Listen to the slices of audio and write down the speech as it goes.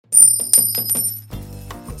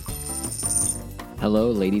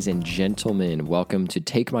Hello, ladies and gentlemen. Welcome to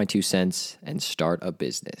Take My Two Cents and Start a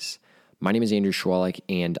Business. My name is Andrew Schwalik,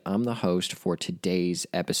 and I'm the host for today's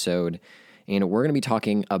episode. And we're going to be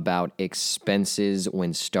talking about expenses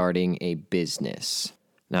when starting a business.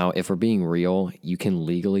 Now, if we're being real, you can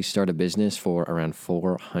legally start a business for around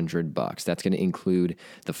 $400. That's going to include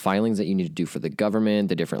the filings that you need to do for the government,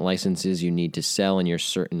 the different licenses you need to sell in your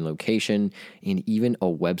certain location, and even a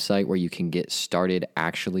website where you can get started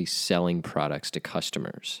actually selling products to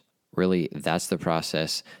customers. Really, that's the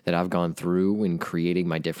process that I've gone through when creating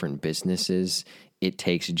my different businesses. It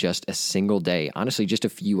takes just a single day, honestly, just a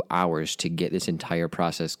few hours to get this entire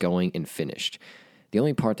process going and finished. The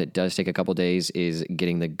only part that does take a couple days is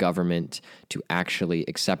getting the government to actually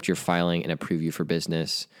accept your filing and approve you for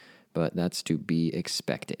business, but that's to be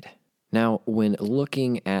expected. Now, when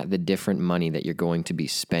looking at the different money that you're going to be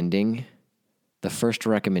spending, the first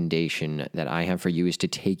recommendation that I have for you is to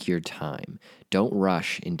take your time. Don't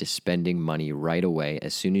rush into spending money right away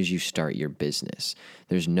as soon as you start your business.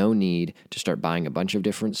 There's no need to start buying a bunch of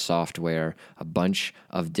different software, a bunch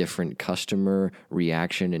of different customer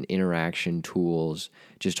reaction and interaction tools.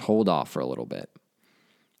 Just hold off for a little bit.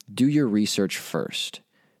 Do your research first.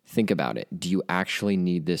 Think about it. Do you actually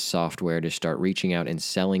need this software to start reaching out and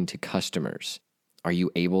selling to customers? Are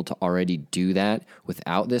you able to already do that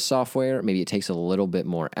without this software? Maybe it takes a little bit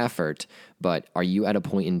more effort, but are you at a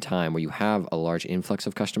point in time where you have a large influx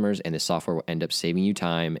of customers and this software will end up saving you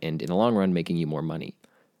time and in the long run making you more money?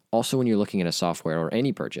 Also, when you're looking at a software or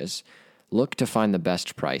any purchase, look to find the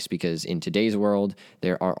best price because in today's world,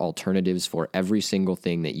 there are alternatives for every single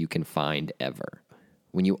thing that you can find ever.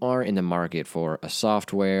 When you are in the market for a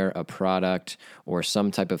software, a product, or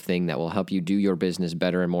some type of thing that will help you do your business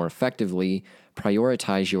better and more effectively,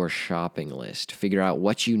 prioritize your shopping list. Figure out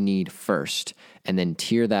what you need first, and then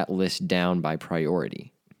tier that list down by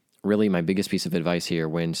priority. Really, my biggest piece of advice here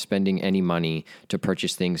when spending any money to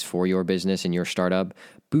purchase things for your business and your startup,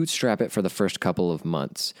 bootstrap it for the first couple of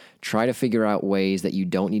months. Try to figure out ways that you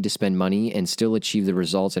don't need to spend money and still achieve the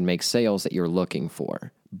results and make sales that you're looking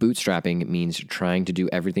for. Bootstrapping means trying to do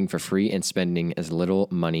everything for free and spending as little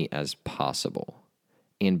money as possible.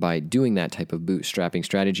 And by doing that type of bootstrapping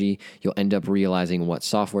strategy, you'll end up realizing what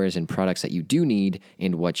softwares and products that you do need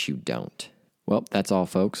and what you don't. Well, that's all,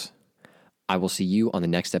 folks. I will see you on the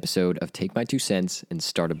next episode of Take My Two Cents and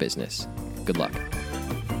Start a Business. Good luck.